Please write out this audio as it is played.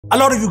A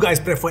lot of you guys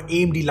prefer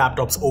AMD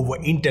laptops over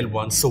Intel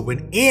ones, so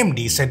when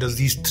AMD sent us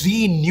these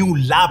 3 new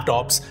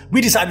laptops, we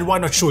decided why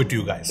not show it to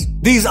you guys.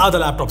 These are the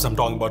laptops I'm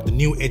talking about: the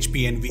new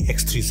HP Envy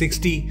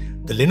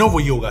X360, the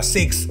Lenovo Yoga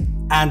 6,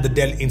 and the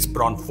Dell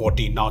Inspiron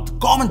 14. Now, the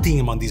common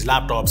theme among these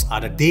laptops are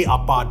that they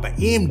are powered by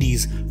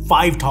AMD's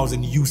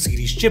 5000U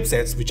series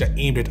chipsets, which are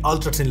aimed at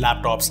ultra-thin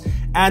laptops,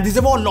 and these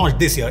have all launched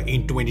this year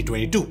in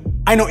 2022.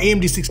 I know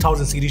AMD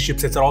 6000 series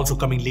chipsets are also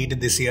coming later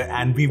this year,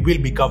 and we will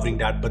be covering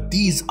that, but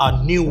these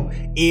are new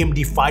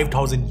AMD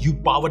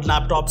 5000U powered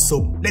laptops,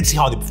 so let's see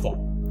how they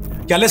perform.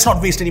 Yeah, let's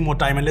not waste any more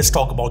time and let's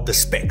talk about the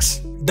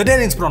specs. The Dell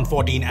Inspiron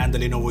 14 and the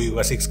Lenovo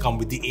Yoga 6 come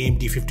with the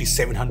AMD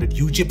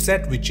 5700U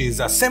chipset, which is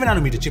a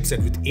 7nm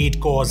chipset with 8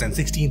 cores and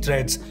 16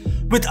 threads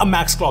with a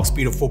max clock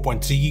speed of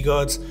 4.3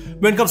 GHz.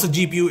 When it comes to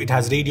GPU, it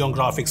has Radeon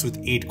graphics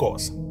with 8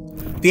 cores.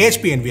 The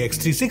HP Envy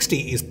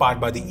X360 is powered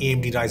by the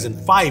AMD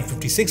Ryzen 5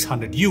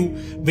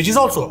 5600U, which is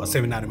also a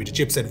 7nm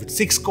chipset with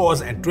 6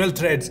 cores and 12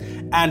 threads,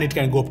 and it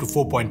can go up to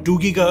 4.2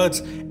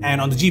 GHz. And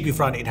on the GPU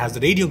front, it has the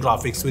Radeon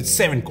graphics with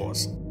 7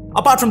 cores.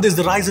 Apart from this,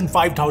 the Ryzen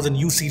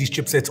 5000U series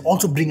chipsets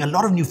also bring a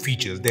lot of new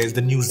features. There's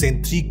the new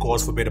Zen 3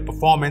 cores for better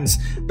performance,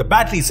 the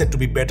battery is set to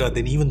be better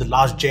than even the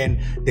last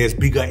gen, there's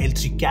bigger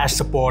L3 cache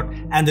support,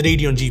 and the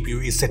Radeon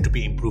GPU is set to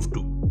be improved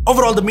too.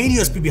 Overall, the main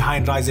USP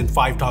behind Ryzen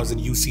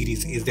 5000U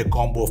series is their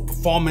combo of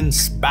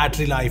performance,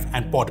 battery life,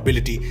 and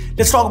portability.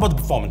 Let's talk about the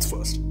performance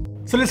first.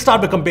 So let's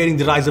start by comparing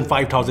the Ryzen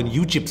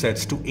 5000U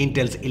chipsets to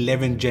Intel's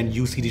 11th Gen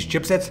U series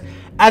chipsets.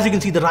 As you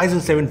can see, the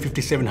Ryzen 7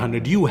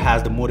 5700U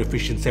has the more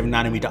efficient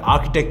 7nm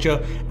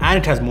architecture, and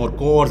it has more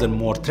cores and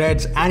more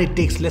threads, and it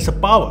takes lesser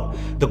power.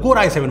 The Core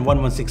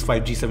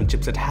i7-1165G7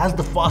 chipset has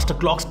the faster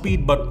clock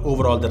speed, but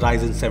overall the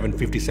Ryzen 7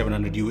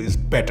 5700U is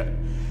better.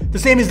 The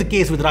same is the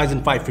case with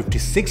Ryzen 5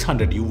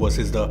 5600U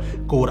versus the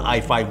Core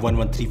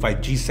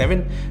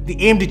i5-1135G7. The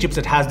AMD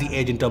chipset has the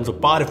edge in terms of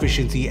power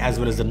efficiency as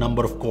well as the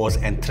number of cores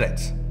and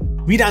threads.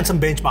 We ran some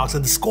benchmarks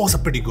and the scores are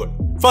pretty good.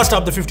 First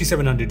up, the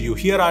 5700U.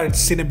 Here are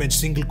its Cinebench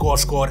single core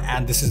score,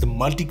 and this is the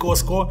multi-core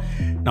score.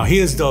 Now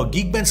here's the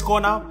Geekbench score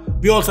now.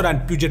 We also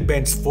ran Puget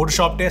Bench's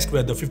Photoshop test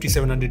where the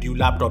 5700U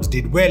laptops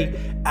did well,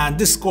 and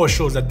this score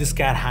shows that this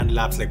can handle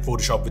apps like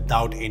Photoshop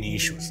without any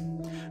issues.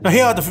 Now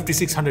here are the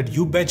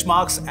 5600U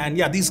benchmarks, and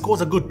yeah, these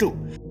scores are good too.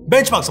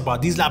 Benchmarks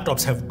apart, these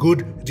laptops have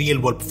good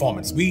real-world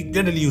performance. We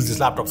generally use these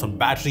laptops on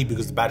battery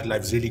because the battery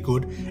life is really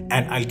good,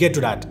 and I'll get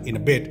to that in a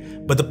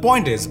bit. But the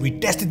point is, we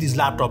tested these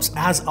laptops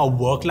as a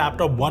work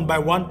laptop one by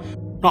one.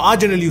 Now our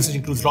general usage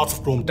includes lots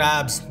of Chrome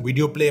tabs,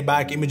 video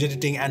playback, image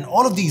editing, and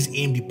all of these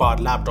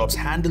AMD-powered laptops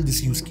handle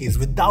this use case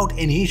without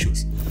any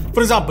issues.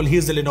 For example,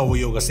 here's the Lenovo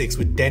Yoga 6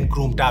 with 10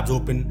 Chrome tabs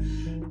open,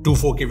 2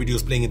 4K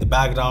videos playing in the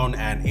background,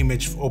 and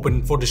image open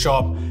in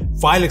Photoshop,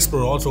 File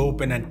Explorer also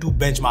open, and 2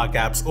 benchmark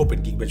apps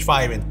open, Geekbench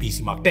 5 and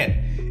PC Mark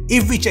 10.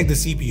 If we check the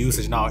CPU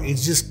usage now,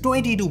 it's just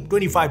 20 to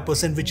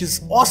 25%, which is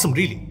awesome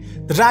really.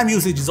 The RAM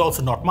usage is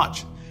also not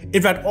much.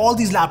 In fact, all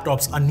these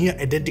laptops are near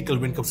identical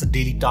when it comes to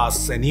daily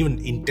tasks and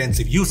even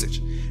intensive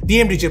usage.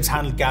 The AMD chips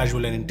handle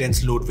casual and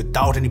intense load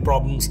without any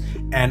problems,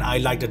 and I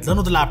like that none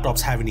of the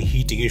laptops have any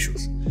heating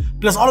issues.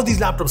 Plus, all of these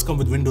laptops come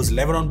with Windows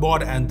 11 on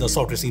board, and the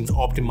software seems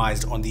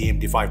optimized on the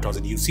AMD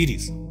 5000U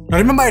series. Now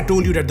remember I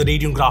told you that the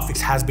Radeon graphics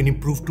has been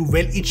improved too?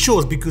 Well, it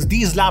shows because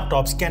these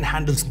laptops can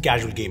handle some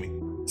casual gaming.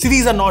 See,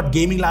 these are not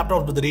gaming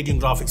laptops, but the Radeon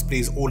graphics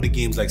plays older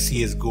games like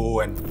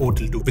CSGO and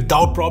Portal 2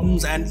 without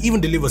problems, and even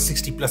delivers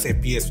 60+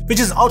 FPS, which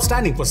is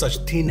outstanding for such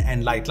thin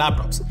and light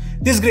laptops.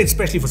 This is great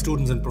especially for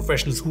students and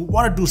professionals who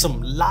want to do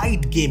some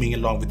light gaming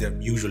along with their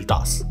usual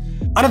tasks.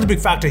 Another big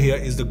factor here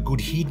is the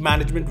good heat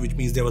management, which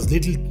means there was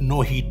little to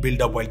no heat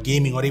buildup while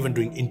gaming or even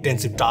doing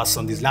intensive tasks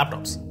on these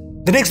laptops.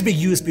 The next big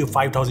USP of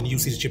 5000U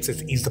series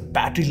chipsets is the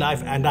battery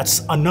life, and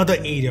that's another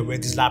area where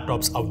these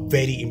laptops are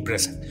very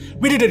impressive.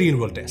 We did a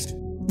real-world test.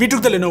 We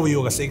took the Lenovo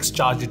Yoga 6,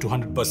 charged it to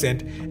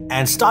 100%,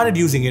 and started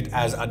using it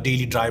as a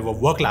daily driver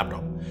work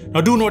laptop. Now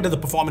do note that the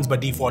performance by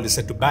default is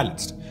set to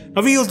balanced.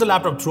 Now we use the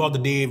laptop throughout the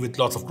day with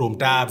lots of Chrome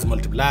tabs,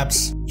 multiple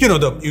apps, you know,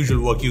 the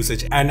usual work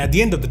usage, and at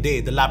the end of the day,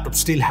 the laptop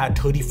still had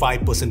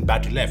 35%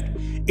 battery left.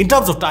 In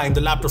terms of time,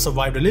 the laptop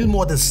survived a little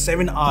more than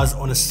 7 hours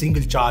on a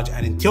single charge,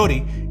 and in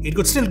theory, it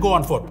could still go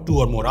on for 2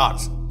 or more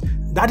hours.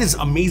 That is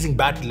amazing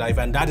battery life,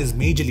 and that is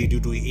majorly due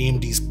to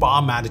AMD's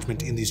power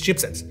management in these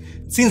chipsets.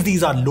 Since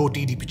these are low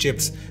TDP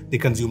chips, they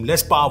consume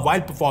less power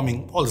while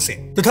performing all the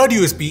same. The third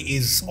USP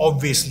is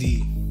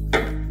obviously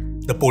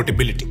the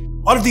portability.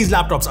 All of these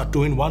laptops are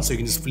 2-in-1, so you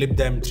can just flip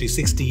them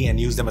 360 and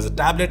use them as a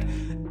tablet.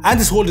 And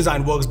this whole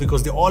design works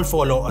because they all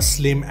follow a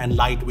slim and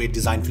lightweight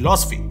design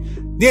philosophy.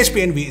 The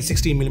HP Envy is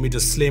 16mm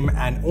slim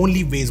and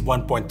only weighs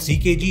 1.3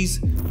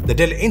 kgs. The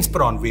Dell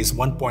Inspiron weighs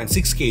 1.6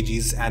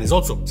 kgs and is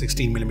also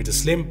 16mm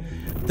slim.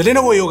 The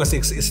Lenovo Yoga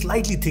 6 is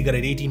slightly thicker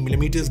at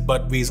 18mm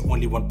but weighs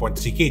only 1.3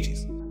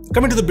 kgs.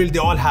 Coming to the build, they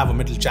all have a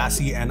metal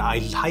chassis, and I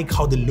like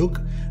how they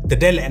look. The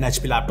Dell and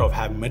HP laptop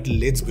have metal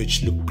lids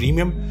which look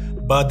premium,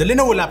 but the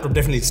Lenovo laptop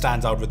definitely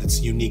stands out with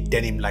its unique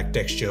denim-like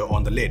texture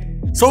on the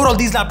lid. So overall,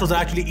 these laptops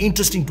are actually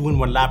interesting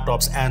 2-in-1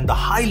 laptops, and the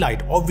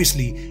highlight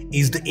obviously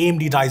is the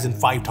AMD Ryzen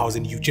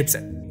 5000U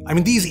chipset. I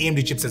mean, these AMD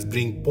chipsets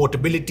bring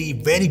portability,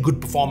 very good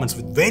performance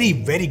with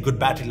very good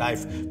battery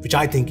life, which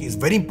I think is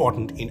very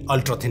important in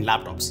ultra-thin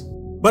laptops.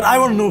 But I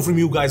want to know from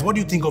you guys, what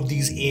do you think of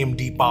these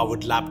AMD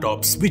powered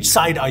laptops? Which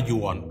side are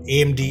you on,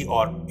 AMD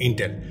or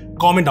Intel?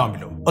 Comment down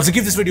below. Also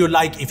give this video a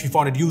like if you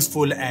found it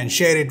useful and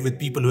share it with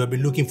people who have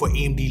been looking for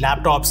AMD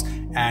laptops.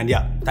 And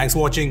yeah, thanks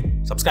for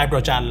watching. Subscribe to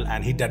our channel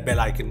and hit that bell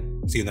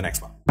icon. See you in the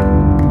next one.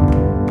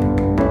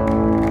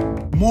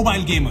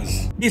 Mobile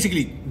gamers,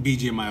 basically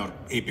BGMI or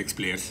Apex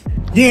players.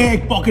 ये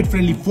एक pocket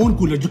friendly phone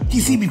cooler जो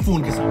किसी भी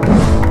phone के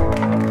साथ